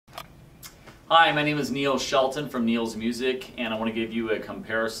Hi, my name is Neal Shelton from Neal's Music, and I want to give you a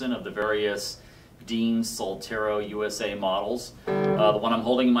comparison of the various Dean Soltero USA models. The one I'm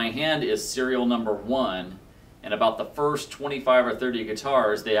holding in my hand is serial number 1, and about the first 25 or 30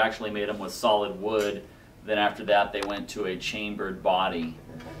 guitars, they actually made them with solid wood. Then after that, they went to a chambered body.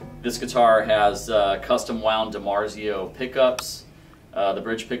 This guitar has custom wound DiMarzio pickups. The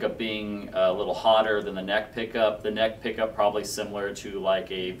bridge pickup being a little hotter than the neck pickup. The neck pickup probably similar to like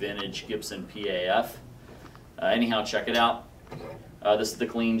a vintage Gibson PAF. Anyhow, check it out. This is the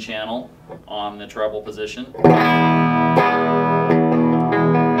clean channel on the treble position.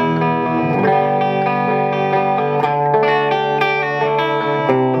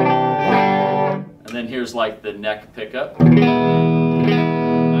 And then here's like the neck pickup.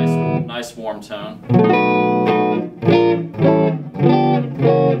 Nice warm tone.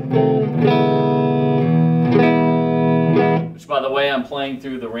 Which, by the way, I'm playing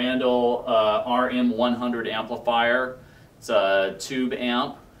through the Randall RM100 amplifier. It's a tube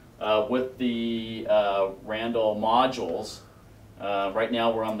amp with the Randall modules. Right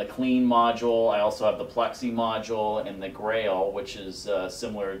now we're on the clean module. I also have the plexi module and the Grail, which is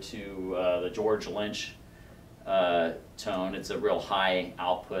similar to the George Lynch tone. It's a real high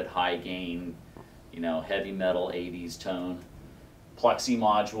output, high gain, heavy metal 80s tone. Plexi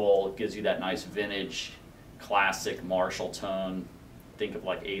module gives you that nice vintage, classic Marshall tone. Think of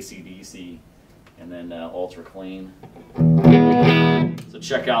like AC/DC, and then ultra clean. So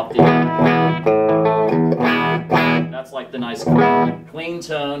check out that's like the nice clean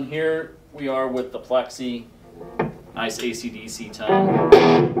tone. Here we are with the plexi, nice AC/DC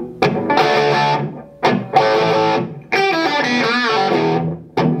tone.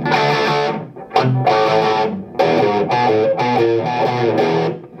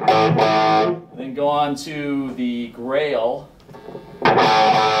 Then go on to the Grail.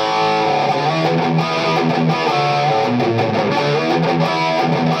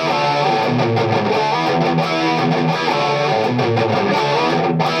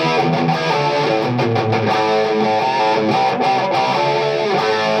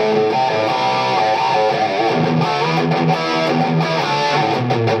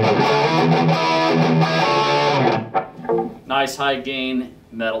 Nice high gain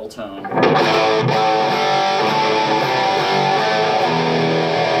metal tone.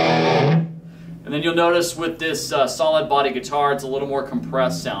 And then you'll notice with this solid body guitar, it's a little more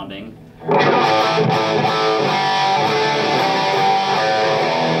compressed sounding.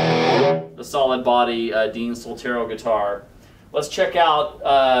 The solid body Dean Soltero guitar. Let's check out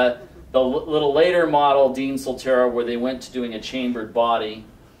the little later model Dean Soltero where they went to doing a chambered body.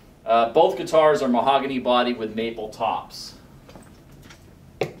 Both guitars are mahogany body with maple tops.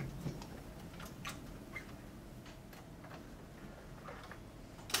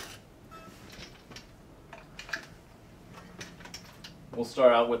 We'll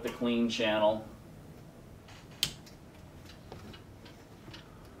start out with the clean channel.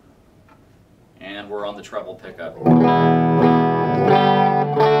 And we're on the treble pickup.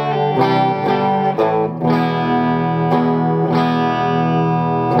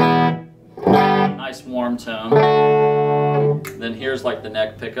 Nice warm tone. Then here's like the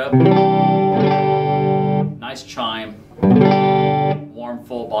neck pickup. Nice chime. Warm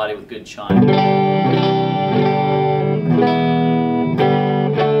full body with good chime.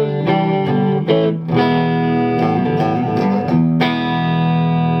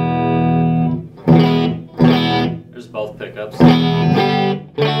 Both pickups.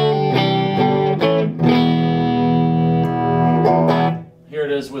 Here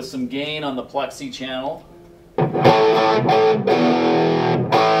it is with some gain on the plexi channel.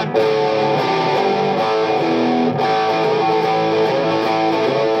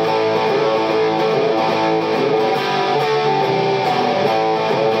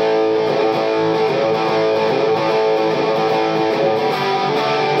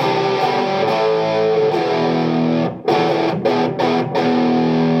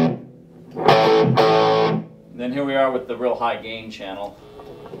 Then here we are with the real high gain channel.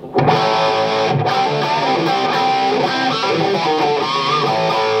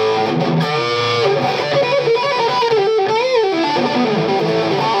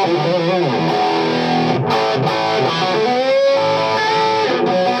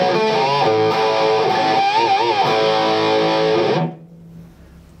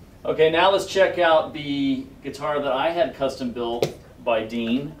 Okay, now let's check out the guitar that I had custom built by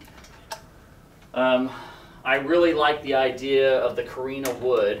Dean. I really like the idea of the KORINA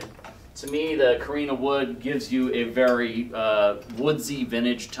wood. To me, the KORINA wood gives you a very woodsy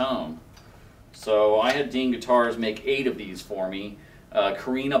vintage tone. So I had Dean Guitars make 8 of these for me.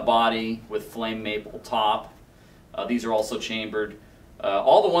 KORINA body with flame maple top. These are also chambered.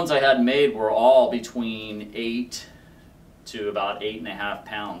 All the ones I had made were all between 8 to about 8.5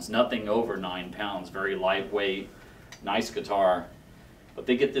 pounds. Nothing over 9 pounds. Very lightweight, nice guitar. But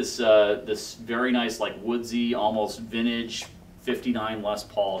they get this this very nice, like woodsy, almost vintage 59 Les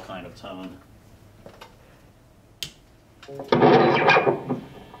Paul kind of tone.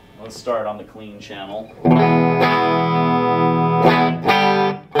 Let's start on the clean channel.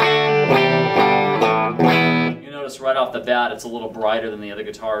 You notice right off the bat it's a little brighter than the other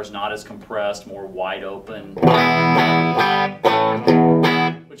guitars, not as compressed, more wide open.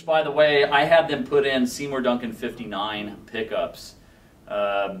 Which, by the way, I had them put in Seymour Duncan 59 pickups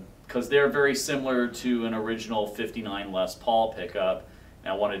because they're very similar to an original 59 Les Paul pickup,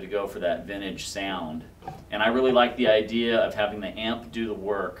 and I wanted to go for that vintage sound. And I really like the idea of having the amp do the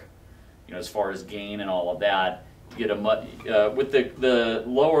work, you know, as far as gain and all of that. You get with the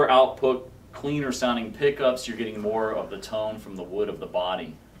lower output, cleaner sounding pickups, you're getting more of the tone from the wood of the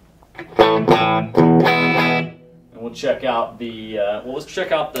body. And we'll check out the let's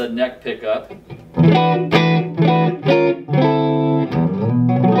check out the neck pickup.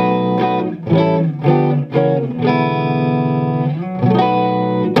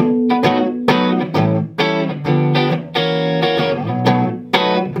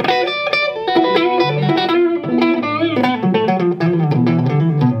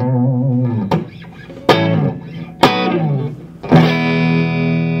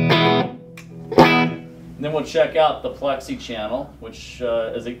 Check out the plexi channel, which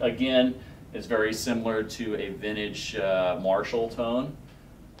is, again, is very similar to a vintage Marshall tone.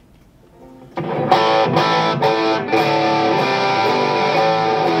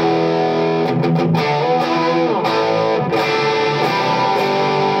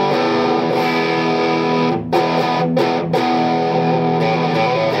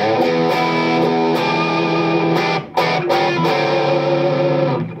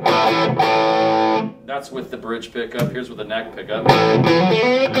 That's with the bridge pickup. Here's with the neck pickup.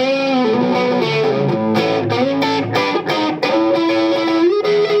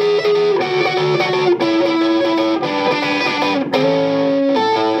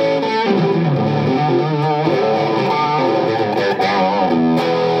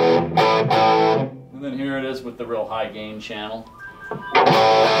 And then here it is with the real high gain channel.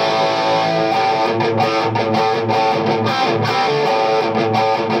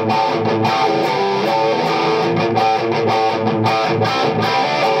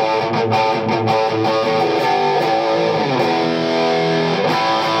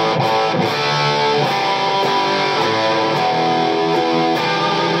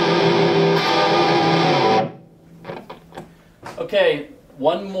 Okay,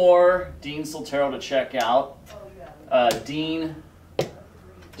 one more Dean Soltero to check out. Dean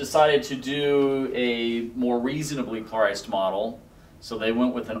decided to do a more reasonably priced model, so they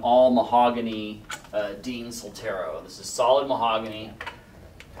went with an all mahogany Dean Soltero. This is solid mahogany.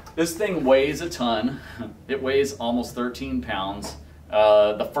 This thing weighs a ton. It weighs almost 13 pounds.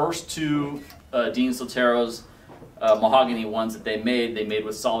 The first two Dean Solteros, mahogany ones that they made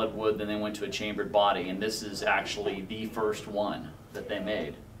with solid wood, then they went to a chambered body, and this is actually the first one that they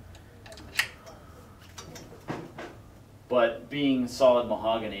made. But being solid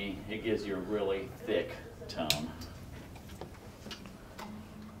mahogany, it gives you a really thick tone.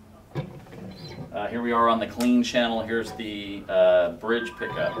 Here we are on the clean channel. Here's the bridge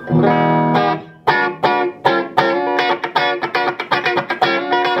pickup.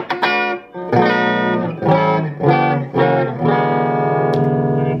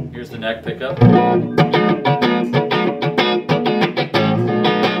 Here's the neck pickup.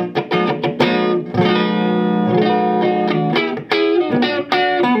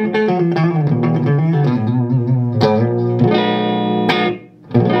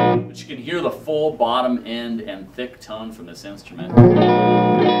 Bottom end and thick tone from this instrument,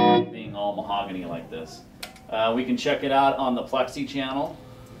 being all mahogany like this. We can check it out on the plexi channel.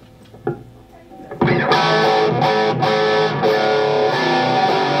 You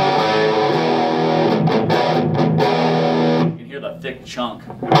can hear the thick chunk.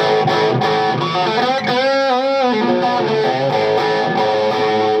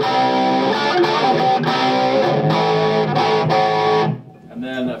 And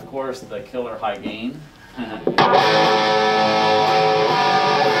then, of course, the killer high gain.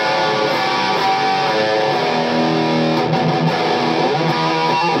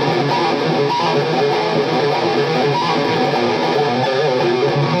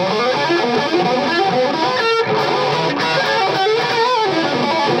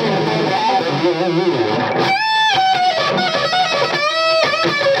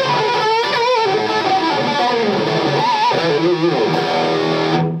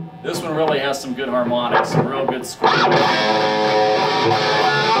 has some good harmonics, some real good scream.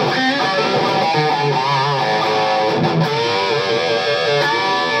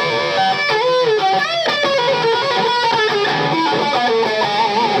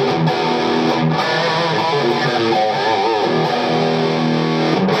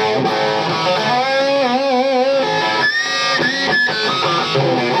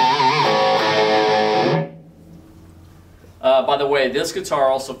 By the way, this guitar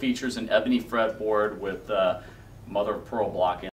also features an ebony fretboard with mother of pearl block in